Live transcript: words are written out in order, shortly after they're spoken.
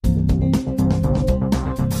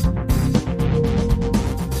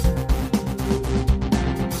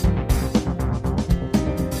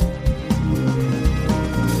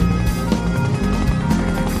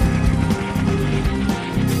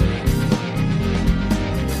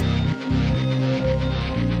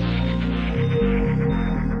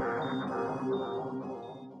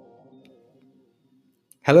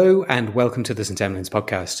Hello and welcome to the St Emlyn's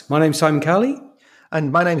podcast. My name's Simon Carley.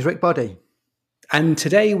 And my name's Rick Boddy. And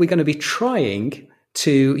today we're going to be trying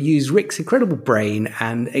to use Rick's incredible brain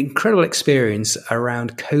and incredible experience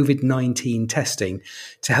around COVID-19 testing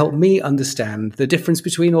to help me understand the difference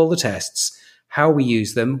between all the tests, how we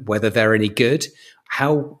use them, whether they're any good,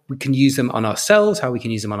 how we can use them on ourselves, how we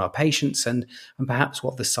can use them on our patients, and perhaps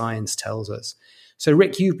what the science tells us. So,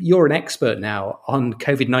 Rick, you're an expert now on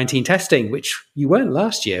COVID-19 testing, which you weren't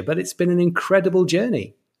last year, but it's been an incredible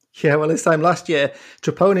journey. Yeah, well, this time last year,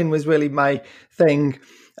 troponin was really my thing.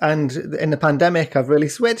 And in the pandemic, I've really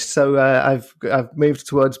switched. So I've moved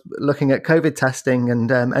towards looking at COVID testing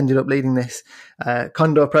and ended up leading this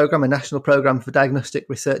CONDOR program, a national program for diagnostic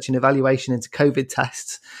research and evaluation into COVID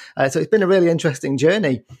tests. So it's been a really interesting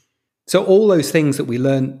journey. So all those things that we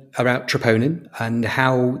learned about troponin and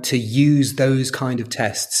how to use those kind of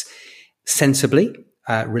tests sensibly,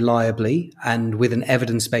 reliably, and with an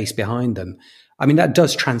evidence base behind them, I mean, that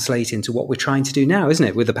does translate into what we're trying to do now, isn't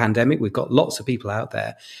it? With the pandemic, we've got lots of people out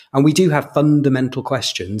there, and we do have fundamental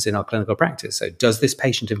questions in our clinical practice. So does this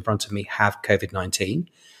patient in front of me have COVID-19?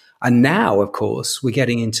 And now, of course, we're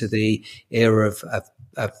getting into the era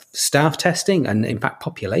of staff testing and, in fact,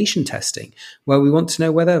 population testing, where we want to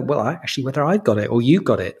know whether I've got it or you've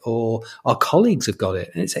got it or our colleagues have got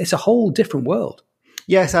it. And it's a whole different world.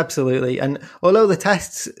 Yes, absolutely. And although the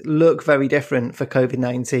tests look very different for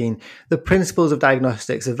COVID-19, the principles of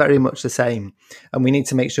diagnostics are very much the same. And we need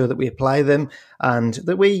to make sure that we apply them and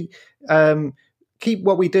that we keep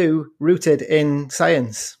what we do rooted in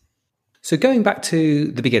science. So going back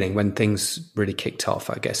to the beginning, when things really kicked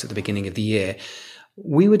off, I guess, at the beginning of the year,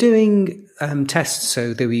 we were doing tests.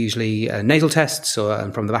 So they were usually nasal tests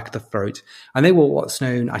or from the back of the throat. And they were what's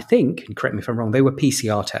known, I think, and correct me if I'm wrong, they were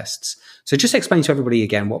PCR tests. So just explain to everybody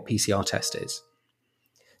again what PCR test is.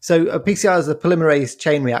 So a PCR is a polymerase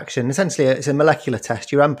chain reaction. Essentially, it's a molecular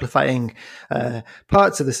test. You're amplifying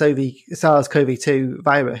parts of the SARS-CoV-2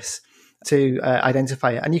 virus to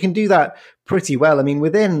identify it. And you can do that pretty well. I mean,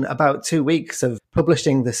 within about 2 weeks of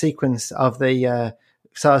publishing the sequence of the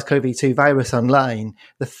SARS-CoV-2 virus online,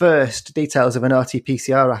 the first details of an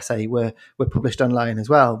RT-PCR assay were published online as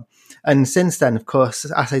well. And since then, of course,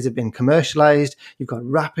 assays have been commercialized. You've got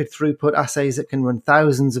rapid throughput assays that can run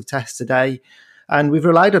thousands of tests a day. And we've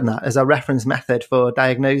relied on that as our reference method for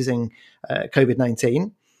diagnosing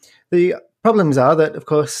COVID-19. The problems are that, of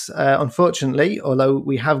course, unfortunately, although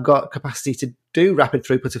we have got capacity to do rapid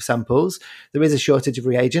throughput of samples, there is a shortage of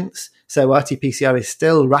reagents. So RT-PCR is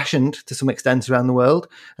still rationed to some extent around the world,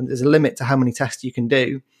 and there's a limit to how many tests you can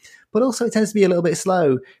do. But also it tends to be a little bit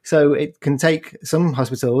slow. So it can take some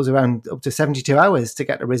hospitals around up to 72 hours to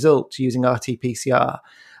get a result using RT-PCR.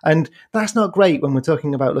 And that's not great when we're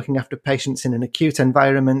talking about looking after patients in an acute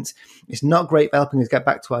environment. It's not great for helping us get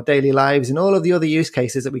back to our daily lives and all of the other use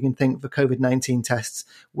cases that we can think for COVID-19 tests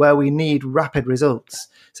where we need rapid results.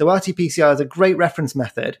 So RT-PCR is a great reference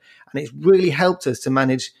method, and it's really helped us to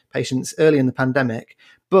manage patients early in the pandemic.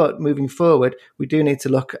 But moving forward, we do need to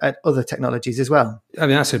look at other technologies as well. I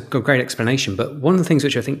mean, that's a great explanation. But one of the things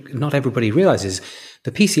which I think not everybody realizes,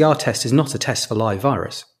 the PCR test is not a test for live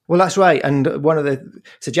virus. Well, that's right. And one of the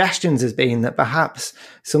suggestions has been that perhaps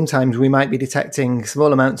sometimes we might be detecting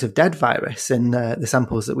small amounts of dead virus in the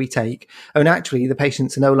samples that we take. And actually, the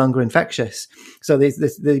patients are no longer infectious. So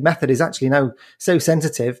the method is actually now so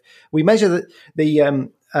sensitive. We measure the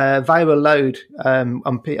viral load on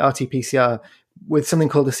RT-PCR with something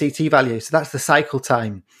called a CT value. So that's the cycle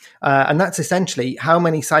time. And that's essentially how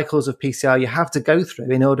many cycles of PCR you have to go through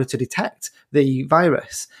in order to detect the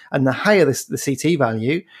virus. And the higher the CT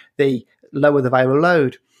value, the lower the viral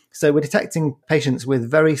load. So we're detecting patients with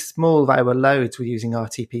very small viral loads. We're using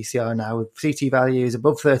RT-PCR now with CT values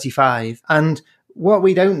above 35. And what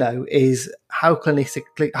we don't know is how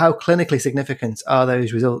clinically significant are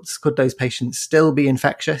those results? Could those patients still be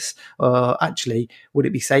infectious? Or actually, would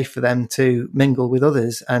it be safe for them to mingle with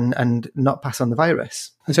others and not pass on the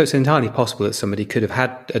virus? And so it's entirely possible that somebody could have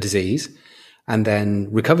had a disease and then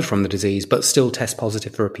recovered from the disease, but still test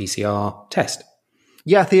positive for a PCR test.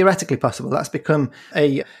 Yeah, theoretically possible. That's become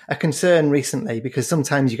a concern recently because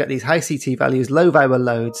sometimes you get these high CT values, low viral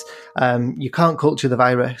loads. You can't culture the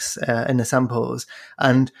virus in the samples.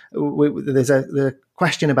 And there's the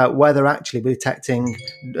question about whether actually we're detecting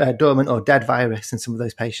dormant or dead virus in some of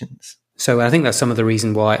those patients. So I think that's some of the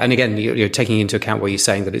reason why, and again, you're taking into account what you're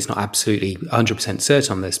saying that it's not absolutely 100%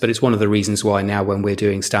 certain on this, but it's one of the reasons why now when we're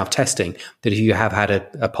doing staff testing, that if you have had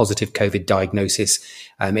a positive COVID diagnosis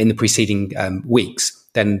in the preceding weeks,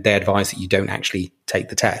 then they advise that you don't actually take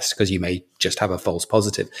the test because you may just have a false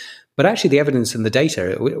positive. But actually the evidence and the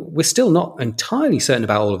data, we're still not entirely certain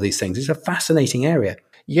about all of these things. It's a fascinating area.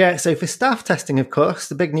 Yeah, so for staff testing, of course,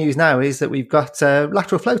 the big news now is that we've got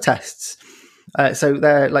lateral flow tests. So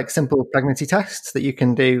they're like simple pregnancy tests that you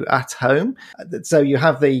can do at home. So you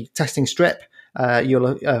have the testing strip.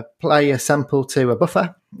 You'll apply a sample to a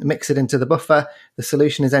buffer, mix it into the buffer. The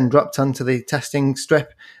solution is then dropped onto the testing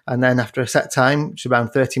strip. And then after a set time, which is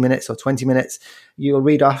around 30 minutes or 20 minutes, you'll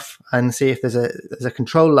read off and see if there's a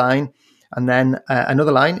control line. And then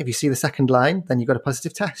another line. If you see the second line, then you've got a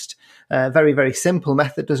positive test. Very, very simple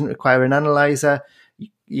method, doesn't require an analyzer.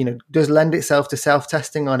 Does lend itself to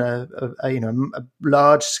self-testing on a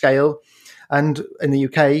large scale. And in the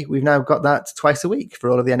UK, we've now got that twice a week for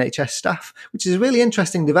all of the NHS staff, which is a really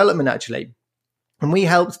interesting development, actually. And we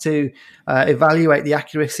helped to evaluate the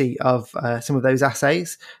accuracy of some of those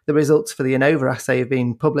assays. The results for the ANOVA assay have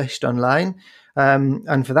been published online.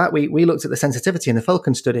 And for that, we looked at the sensitivity in the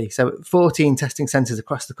FALCON study. So 14 testing centres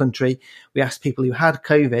across the country, we asked people who had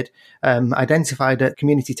COVID, identified at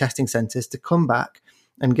community testing centres, to come back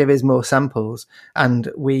and give us more samples.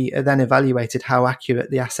 And we then evaluated how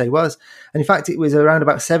accurate the assay was. And in fact, it was around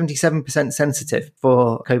about 77% sensitive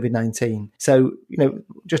for COVID-19. So,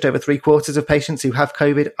 just over 3/4 of patients who have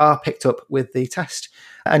COVID are picked up with the test.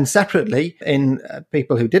 And separately, in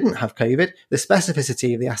people who didn't have COVID, the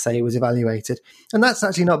specificity of the assay was evaluated. And that's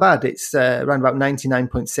actually not bad. It's around about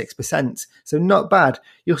 99.6%. So not bad.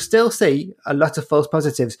 You'll still see a lot of false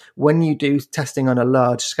positives when you do testing on a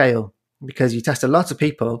large scale, because you test a lot of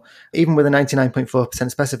people. Even with a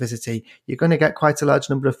 99.4% specificity, you're going to get quite a large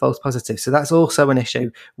number of false positives. So that's also an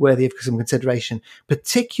issue worthy of some consideration,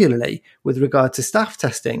 particularly with regard to staff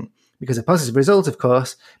testing. Because a positive result, of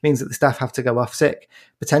course, means that the staff have to go off sick,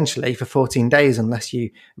 potentially for 14 days, unless you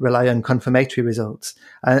rely on confirmatory results.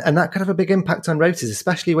 And that could have a big impact on rotas,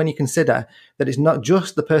 especially when you consider that it's not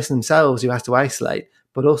just the person themselves who has to isolate,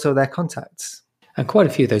 but also their contacts. And quite a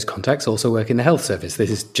few of those contacts also work in the health service.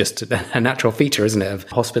 This is just a natural feature, isn't it, of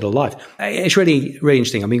hospital life? It's really, really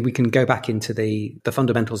interesting. I mean, we can go back into the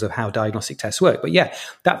fundamentals of how diagnostic tests work. But yeah,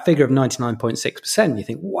 that figure of 99.6%, you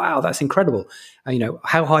think, wow, that's incredible.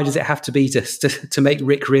 How high does it have to be to make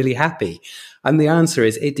Rick really happy? And the answer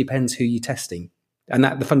is, it depends who you're testing. And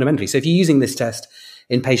that fundamentally. So if you're using this test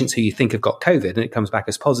in patients who you think have got COVID and it comes back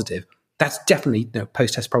as positive, that's definitely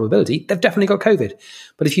post-test probability. They've definitely got COVID.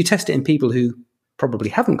 But if you test it in people who probably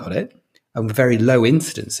haven't got it, and with very low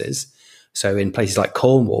incidences. So in places like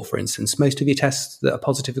Cornwall, for instance, most of your tests that are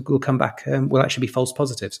positive will come back, will actually be false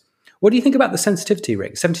positives. What do you think about the sensitivity,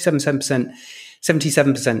 Rick?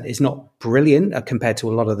 77% is not brilliant compared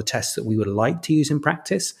to a lot of the tests that we would like to use in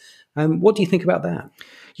practice. What do you think about that?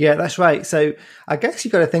 Yeah, that's right. So I guess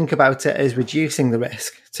you've got to think about it as reducing the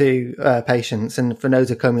risk to patients and for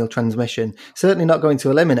nosocomial transmission. Certainly not going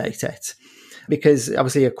to eliminate it, because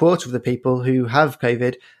obviously 1/4 of the people who have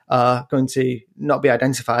COVID are going to not be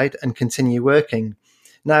identified and continue working.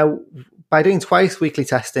 Now, by doing twice weekly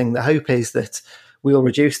testing, the hope is that we'll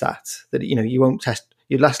reduce that you won't test,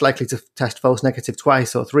 you're less likely to test false negative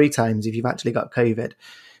twice or 3 times if you've actually got COVID.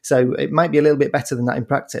 So it might be a little bit better than that in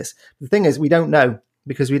practice. The thing is, we don't know,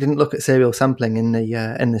 because we didn't look at serial sampling in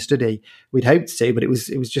the study. We'd hoped to, but it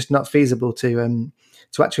was just not feasible to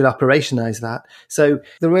actually operationalize that. So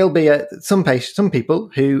there will be some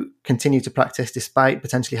people who continue to practice despite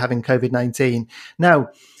potentially having COVID-19. Now,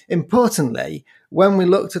 importantly, when we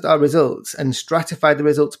looked at our results and stratified the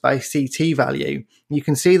results by CT value, you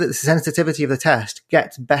can see that the sensitivity of the test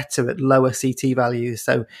gets better at lower CT values.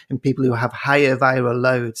 So in people who have higher viral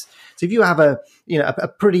loads. So if you have a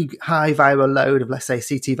pretty high viral load of, let's say,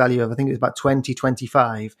 CT value of, I think it was about 20,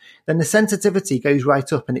 25, then the sensitivity goes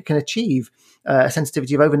right up and it can achieve a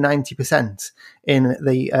sensitivity of over 90% in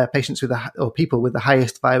the patients or people with the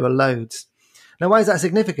highest viral loads. Now, why is that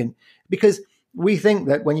significant? Because we think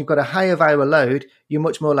that when you've got a higher viral load, you're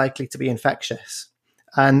much more likely to be infectious.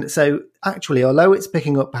 And so actually, although it's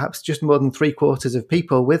picking up perhaps just more than 3/4 of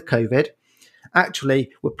people with COVID, actually,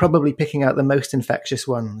 we're probably picking out the most infectious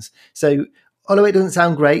ones. So although it doesn't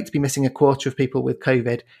sound great to be missing 1/4 of people with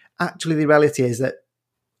COVID, actually the reality is that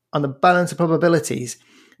on the balance of probabilities,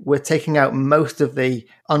 we're taking out most of the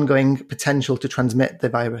ongoing potential to transmit the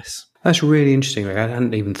virus. That's really interesting, Rick. I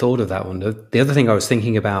hadn't even thought of that one. The other thing I was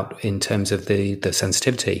thinking about in terms of the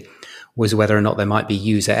sensitivity was whether or not there might be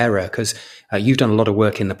user error, because you've done a lot of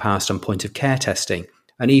work in the past on point of care testing,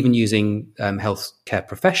 and even using healthcare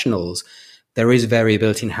professionals, there is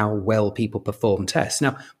variability in how well people perform tests.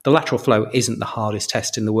 Now, the lateral flow isn't the hardest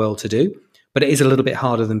test in the world to do, But it is a little bit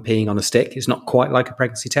harder than peeing on a stick. It's not quite like a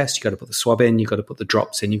pregnancy test. You've got to put the swab in, you've got to put the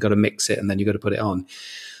drops in, you've got to mix it, and then you've got to put it on.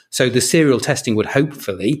 So the serial testing would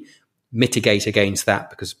hopefully mitigate against that,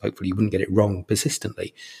 because hopefully you wouldn't get it wrong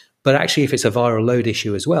persistently. But actually, if it's a viral load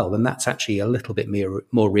issue as well, then that's actually a little bit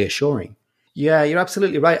more reassuring. Yeah, you're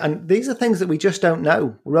absolutely right. And these are things that we just don't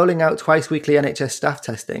know. Rolling out twice weekly NHS staff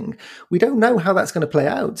testing, we don't know how that's going to play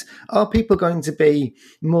out. Are people going to be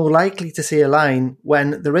more likely to see a line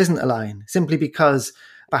when there isn't a line, simply because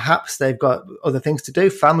perhaps they've got other things to do,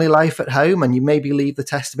 family life at home, and you maybe leave the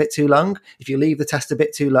test a bit too long? If you leave the test a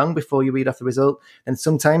bit too long before you read off the result, then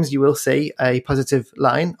sometimes you will see a positive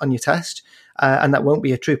line on your test, and that won't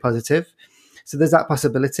be a true positive. So there's that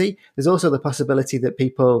possibility. There's also the possibility that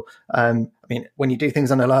people, when you do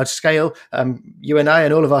things on a large scale, you and I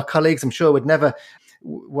and all of our colleagues, I'm sure, would never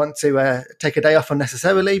want to take a day off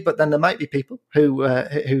unnecessarily, but then there might be people who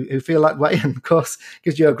feel that way, and of course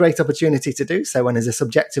gives you a great opportunity to do so when there's a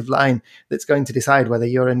subjective line that's going to decide whether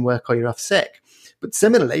you're in work or you're off sick. But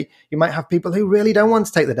similarly, you might have people who really don't want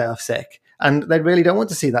to take the day off sick, and they really don't want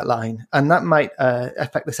to see that line, and that might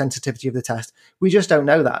affect the sensitivity of the test. We just don't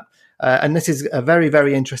know that. And this is a very,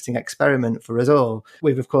 very interesting experiment for us all.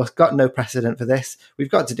 We've, of course, got no precedent for this. We've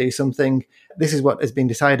got to do something. This is what has been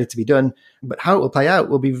decided to be done. But how it will play out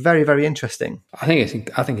will be very, very interesting. I think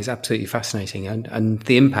it's absolutely fascinating. And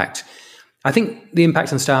the impact, I think the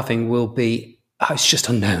impact on staffing will be, it's just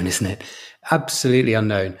unknown, isn't it? Absolutely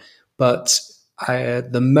unknown. But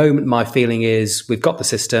the moment my feeling is we've got the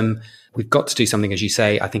system, we've got to do something, as you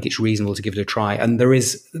say. I think it's reasonable to give it a try. And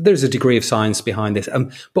there's a degree of science behind this.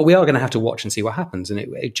 But we are going to have to watch and see what happens. And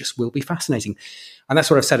it just will be fascinating. And that's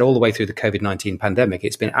what I've said all the way through the COVID-19 pandemic.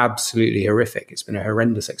 It's been absolutely horrific. It's been a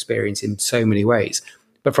horrendous experience in so many ways.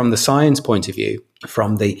 But from the science point of view,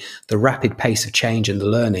 from the rapid pace of change and the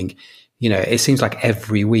learning, it seems like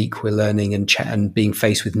every week we're learning and being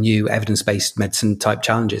faced with new evidence-based medicine type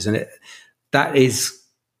challenges. And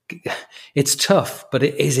it's tough, but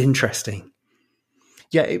it is interesting.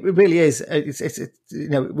 Yeah, it really is.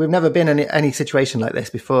 We've never been in any situation like this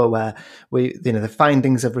before, where the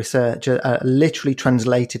findings of research are literally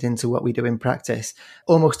translated into what we do in practice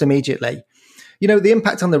almost immediately. The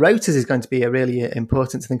impact on the rotas is going to be a really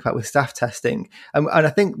important to think about with staff testing. And I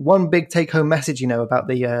think one big take-home message, about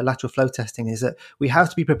the lateral flow testing is that we have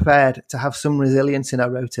to be prepared to have some resilience in our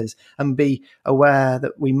rotas and be aware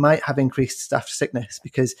that we might have increased staff sickness.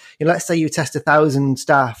 Because, let's say you test 1,000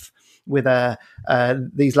 staff with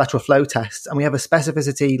these lateral flow tests, and we have a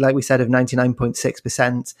specificity, like we said, of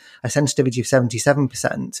 99.6%, a sensitivity of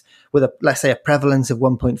 77%, with let's say a prevalence of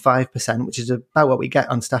 1.5%, which is about what we get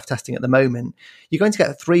on staff testing at the moment. You're going to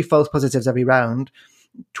get 3 false positives every round,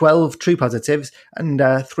 12 true positives, and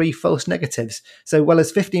 3 false negatives. So, well,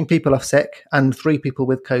 there's 15 people off sick and 3 people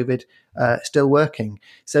with COVID still working.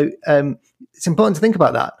 So it's important to think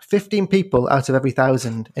about that. 15 people out of every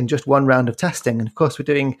 1,000 in just one round of testing. And of course, we're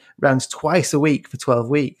doing rounds twice a week for 12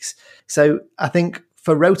 weeks. So I think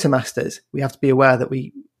for rota masters, we have to be aware that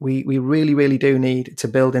we really, really do need to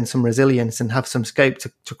build in some resilience and have some scope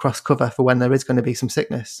to cross cover for when there is going to be some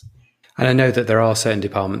sickness. And I know that there are certain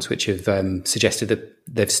departments which have suggested that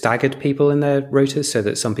they've staggered people in their rotas, so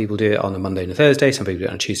that some people do it on a Monday and a Thursday, some people do it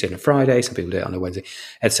on a Tuesday and a Friday, some people do it on a Wednesday,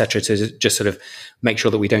 etc., to just sort of make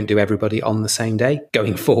sure that we don't do everybody on the same day.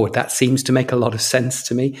 Going forward, that seems to make a lot of sense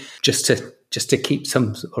to me, just to keep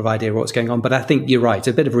some sort of idea of what's going on. But I think you're right,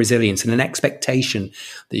 a bit of resilience and an expectation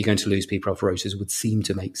that you're going to lose people off rotas would seem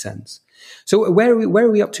to make sense. So where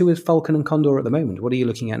are we up to with FALCON and CONDOR at the moment? What are you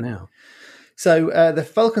looking at now? So the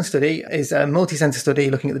FALCON study is a multi-centre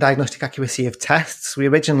study looking at the diagnostic accuracy of tests. We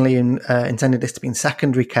originally intended this to be in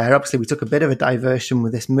secondary care. Obviously, we took a bit of a diversion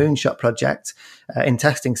with this moonshot project in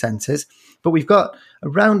testing centres. But we've got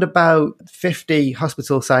around about 50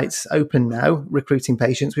 hospital sites open now, recruiting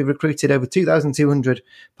patients. We've recruited over 2,200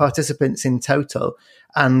 participants in total,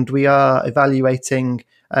 and we are evaluating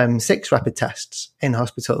 6 rapid tests in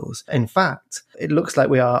hospitals. In fact, it looks like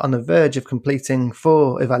we are on the verge of completing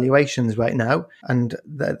 4 evaluations right now, and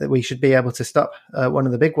that we should be able to stop one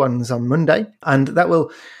of the big ones on Monday. And that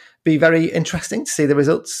will be very interesting to see the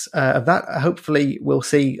results of that. Hopefully, we'll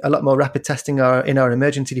see a lot more rapid testing in our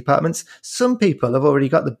emergency departments. Some people have already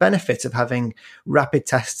got the benefit of having rapid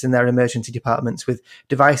tests in their emergency departments with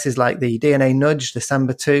devices like the DNA Nudge, the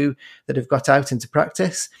Samba 2, that have got out into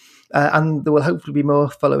practice. And there will hopefully be more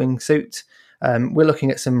following suit. We're looking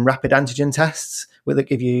at some rapid antigen tests that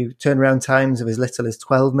give you turnaround times of as little as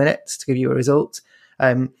 12 minutes to give you a result.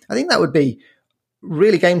 I think that would be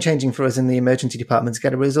really game-changing for us in the emergency department to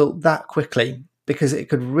get a result that quickly. because it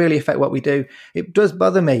could really affect what we do. It does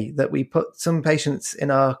bother me that we put some patients in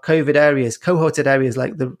our COVID areas, cohorted areas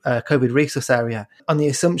like the COVID resource area, on the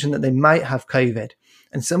assumption that they might have COVID.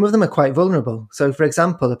 And some of them are quite vulnerable. So, for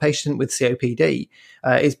example, a patient with COPD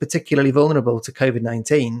is particularly vulnerable to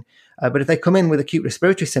COVID-19. But if they come in with acute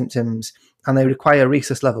respiratory symptoms and they require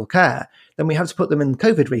resource level care, then we have to put them in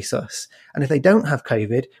COVID resource. And if they don't have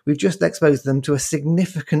COVID, we've just exposed them to a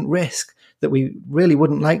significant risk that we really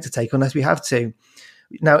wouldn't like to take unless we have to.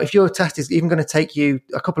 Now, if your test is even going to take you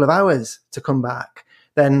a couple of hours to come back,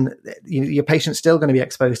 then your patient's still going to be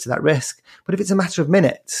exposed to that risk. But if it's a matter of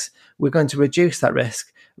minutes, we're going to reduce that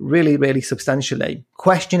risk really, really substantially.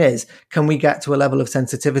 Question is, can we get to a level of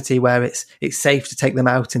sensitivity where it's safe to take them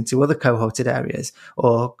out into other cohorted areas?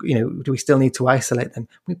 Or, do we still need to isolate them?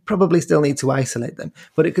 We probably still need to isolate them.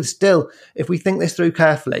 But it could still, if we think this through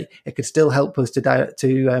carefully, it could still help us to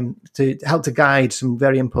help to guide some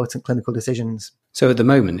very important clinical decisions. So at the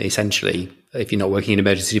moment, essentially, if you're not working in an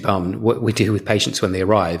emergency department, what we do with patients when they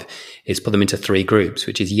arrive is put them into 3 groups,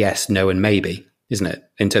 which is yes, no, and maybe, isn't it,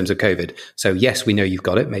 in terms of COVID? So yes, we know you've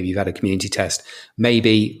got it. Maybe you've had a community test.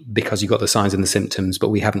 Maybe because you've got the signs and the symptoms, but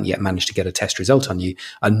we haven't yet managed to get a test result on you.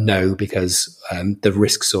 And no, because the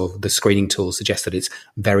risks of the screening tools suggest that it's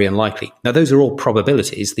very unlikely. Now, those are all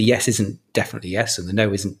probabilities. The yes isn't definitely yes, and the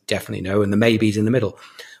no isn't definitely no, and the maybe's in the middle.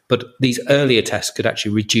 But these earlier tests could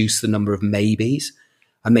actually reduce the number of maybes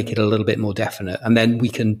and make it a little bit more definite. And then we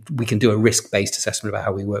can do a risk-based assessment about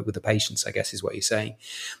how we work with the patients, I guess is what you're saying.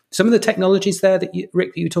 Some of the technologies there that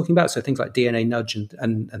Rick, that you were talking about, so things like DNA nudge and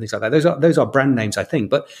things like that, those are brand names, I think.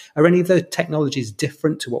 But are any of those technologies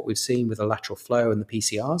different to what we've seen with the lateral flow and the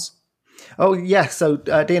PCRs? Oh, yes. So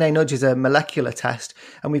DNA nudge is a molecular test.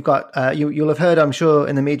 And we've got, you'll have heard, I'm sure,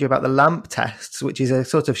 in the media about the LAMP tests, which is a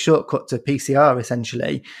sort of shortcut to PCR,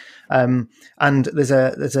 essentially. And there's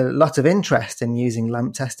a lot of interest in using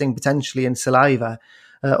LAMP testing, potentially in saliva,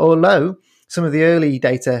 although some of the early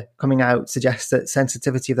data coming out suggests that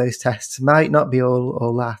sensitivity of those tests might not be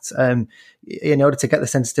all that. In order to get the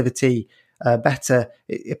sensitivity better,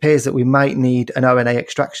 it appears that we might need an RNA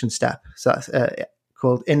extraction step. So that's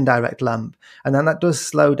called indirect LAMP. And then that does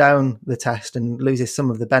slow down the test and loses some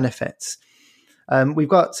of the benefits. We've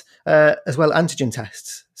got as well antigen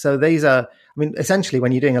tests. So these are, essentially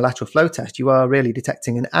when you're doing a lateral flow test, you are really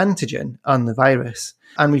detecting an antigen on the virus.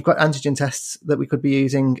 And we've got antigen tests that we could be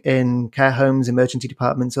using in care homes, emergency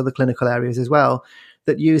departments, other clinical areas as well,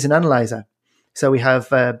 that use an analyzer. So we have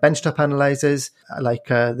benchtop analyzers like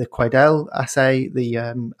the Quidel assay, the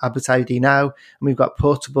Abbott ID Now, and we've got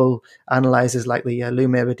portable analyzers like the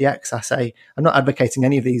Lumira DX assay. I'm not advocating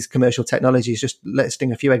any of these commercial technologies, just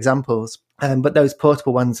listing a few examples. But those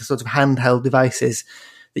portable ones are sort of handheld devices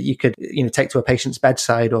that you could take to a patient's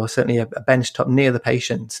bedside or certainly a benchtop near the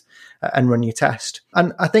patient and run your test.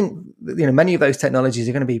 And I think many of those technologies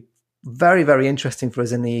are going to be very, very interesting for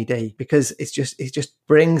us in the ED because it just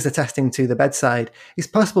brings the testing to the bedside. It's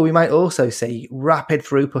possible we might also see rapid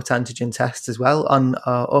throughput antigen tests as well on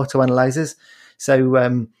our auto analyzers.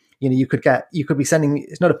 So you could be sending,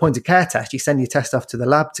 it's not a point of care test, you send your test off to the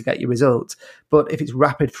lab to get your results. But if it's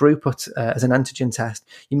rapid throughput as an antigen test,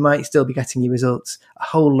 you might still be getting your results a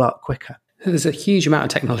whole lot quicker. There's a huge amount of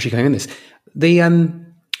technology going in this.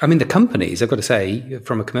 The companies, I've got to say,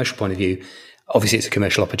 from a commercial point of view, obviously it's a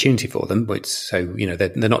commercial opportunity for them, but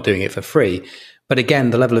they're not doing it for free. But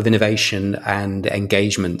again, the level of innovation and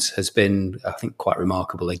engagement has been, I think, quite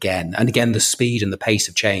remarkable again. And again, the speed and the pace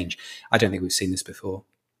of change. I don't think we've seen this before.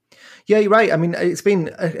 Yeah, you're right. It's been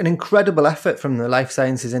an incredible effort from the life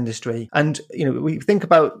sciences industry. And, we think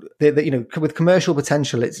about with commercial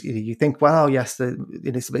potential, it's, you think, wow, yes,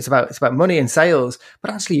 it's about money and sales. But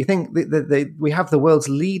actually, you think we have the world's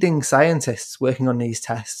leading scientists working on these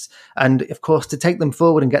tests. And of course, to take them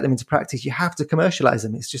forward and get them into practice, you have to commercialize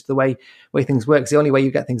them. It's just the way things work. It's the only way you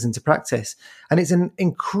get things into practice. And it's an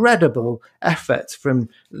incredible effort from,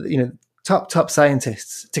 top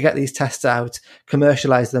scientists to get these tests out,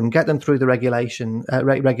 commercialize them, get them through the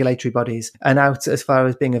regulatory bodies and out as far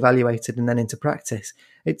as being evaluated and then into practice.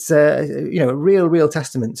 It's a real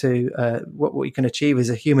testament to what we can achieve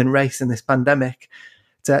as a human race in this pandemic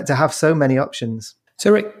to have so many options.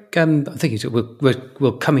 So, Rick, I think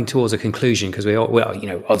we're coming towards a conclusion because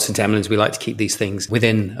odds and ends, we like to keep these things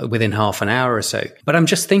within half an hour or so. But I'm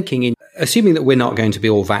just thinking, assuming that we're not going to be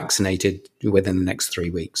all vaccinated within the next 3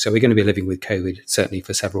 weeks, so we're going to be living with COVID certainly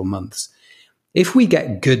for several months. If we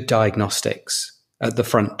get good diagnostics at the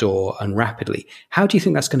front door and rapidly, how do you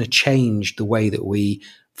think that's going to change the way that we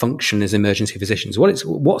function as emergency physicians? What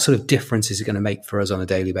sort of difference is it going to make for us on a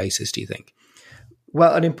daily basis, do you think?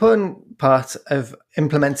 Well, an important part of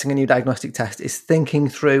implementing a new diagnostic test is thinking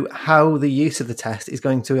through how the use of the test is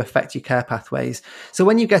going to affect your care pathways. So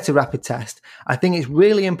when you get a rapid test, I think it's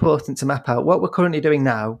really important to map out what we're currently doing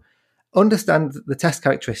now, understand the test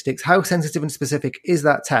characteristics, how sensitive and specific is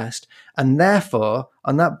that test, and therefore,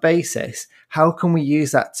 on that basis, how can we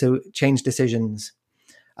use that to change decisions?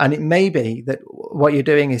 And it may be that what you're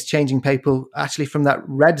doing is changing people actually from that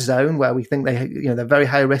red zone where we think they're very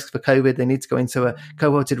high risk for COVID, they need to go into a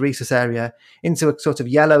cohorted rhesus area, into a sort of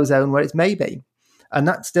yellow zone where it's maybe. And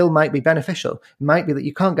that still might be beneficial. It might be that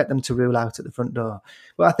you can't get them to rule out at the front door.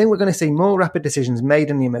 But I think we're going to see more rapid decisions made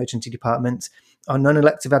in the emergency department on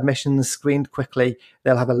non-elective admissions screened quickly.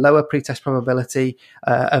 They'll have a lower pretest probability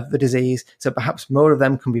of the disease. So perhaps more of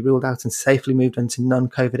them can be ruled out and safely moved into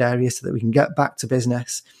non-COVID areas so that we can get back to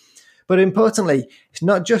business. But importantly, it's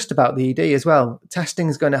not just about the ED as well. Testing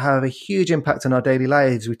is going to have a huge impact on our daily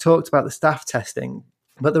lives. We talked about the staff testing,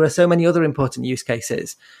 but there are so many other important use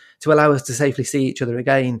cases to allow us to safely see each other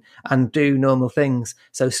again and do normal things.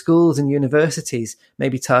 So schools and universities may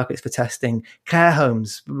be targets for testing. Care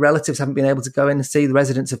homes, relatives haven't been able to go in and see the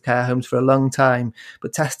residents of care homes for a long time,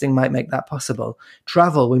 but testing might make that possible.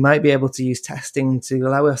 Travel, we might be able to use testing to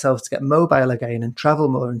allow ourselves to get mobile again and travel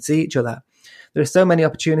more and see each other. There are so many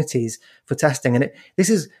opportunities for testing, and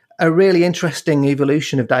this is a really interesting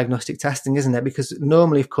evolution of diagnostic testing, isn't it? Because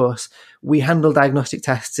normally, of course, we handle diagnostic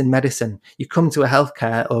tests in medicine. You come to a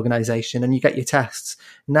healthcare organization and you get your tests.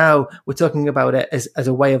 Now we're talking about it as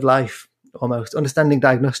a way of life, almost understanding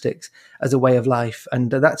diagnostics as a way of life.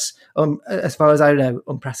 And that's, as far as I know,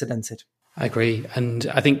 unprecedented. I agree. And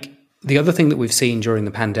I think the other thing that we've seen during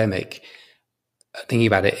the pandemic, thinking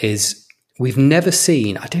about it, is we've never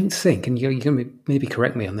seen, I don't think, and you're going to maybe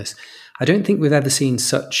correct me on this, I don't think we've ever seen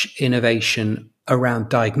such innovation around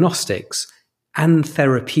diagnostics and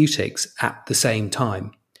therapeutics at the same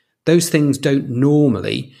time. Those things don't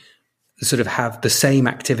normally sort of have the same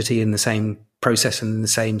activity in the same process and in the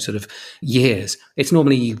same sort of years. It's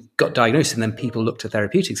normally you got diagnosed and then people look to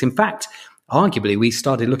therapeutics. In fact, arguably, we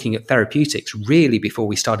started looking at therapeutics really before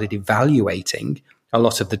we started evaluating a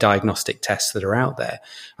lot of the diagnostic tests that are out there.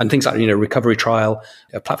 And things like, recovery trial,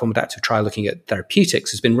 a platform adaptive trial looking at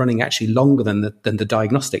therapeutics has been running actually longer than the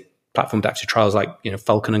diagnostic platform adaptive trials like,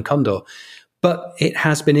 FALCON and CONDOR. But it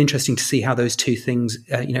has been interesting to see how those two things,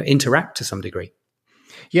 interact to some degree.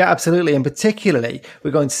 Yeah, absolutely. And particularly,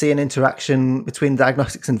 we're going to see an interaction between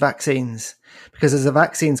diagnostics and vaccines. Because as the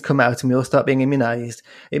vaccines come out and we all start being immunized,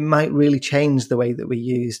 it might really change the way that we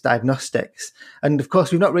use diagnostics. And of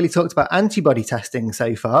course, we've not really talked about antibody testing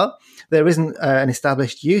so far. There isn't an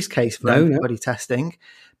established use case for antibody testing.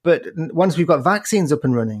 But once we've got vaccines up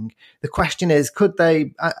and running, the question is, could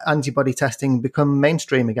antibody testing become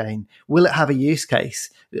mainstream again? Will it have a use case?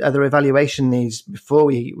 Are there evaluation needs before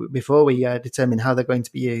we determine how they're going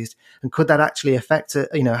to be used? And could that actually affect,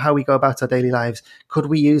 how we go about our daily lives? Could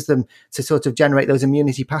we use them to sort of generate those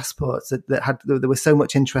immunity passports that there was so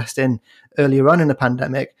much interest in earlier on in the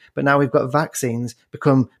pandemic, but now we've got vaccines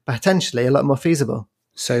become potentially a lot more feasible?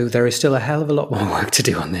 So there is still a hell of a lot more work to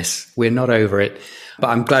do on this. We're not over it. But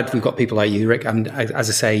I'm glad we've got people like you, Rick. And as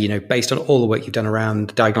I say, based on all the work you've done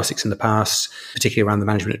around diagnostics in the past, particularly around the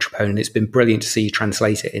management of troponin, it's been brilliant to see you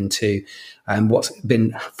translate it into what's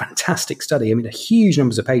been a fantastic study. I mean, a huge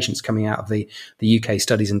numbers of patients coming out of the UK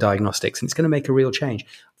studies in diagnostics, and it's going to make a real change.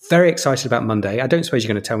 Very excited about Monday. I don't suppose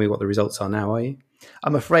you're going to tell me what the results are now, are you?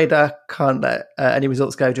 I'm afraid I can't let any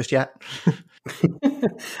results go just yet.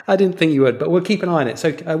 I didn't think you would, but we'll keep an eye on it.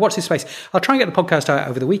 So watch this space. I'll try and get the podcast out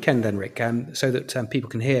over the weekend then, Rick, so that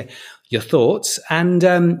people can hear your thoughts and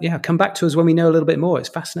come back to us when we know a little bit more. It's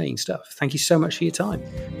fascinating stuff. Thank you so much for your time.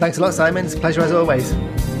 Thanks a lot, Simon. It's a pleasure as always.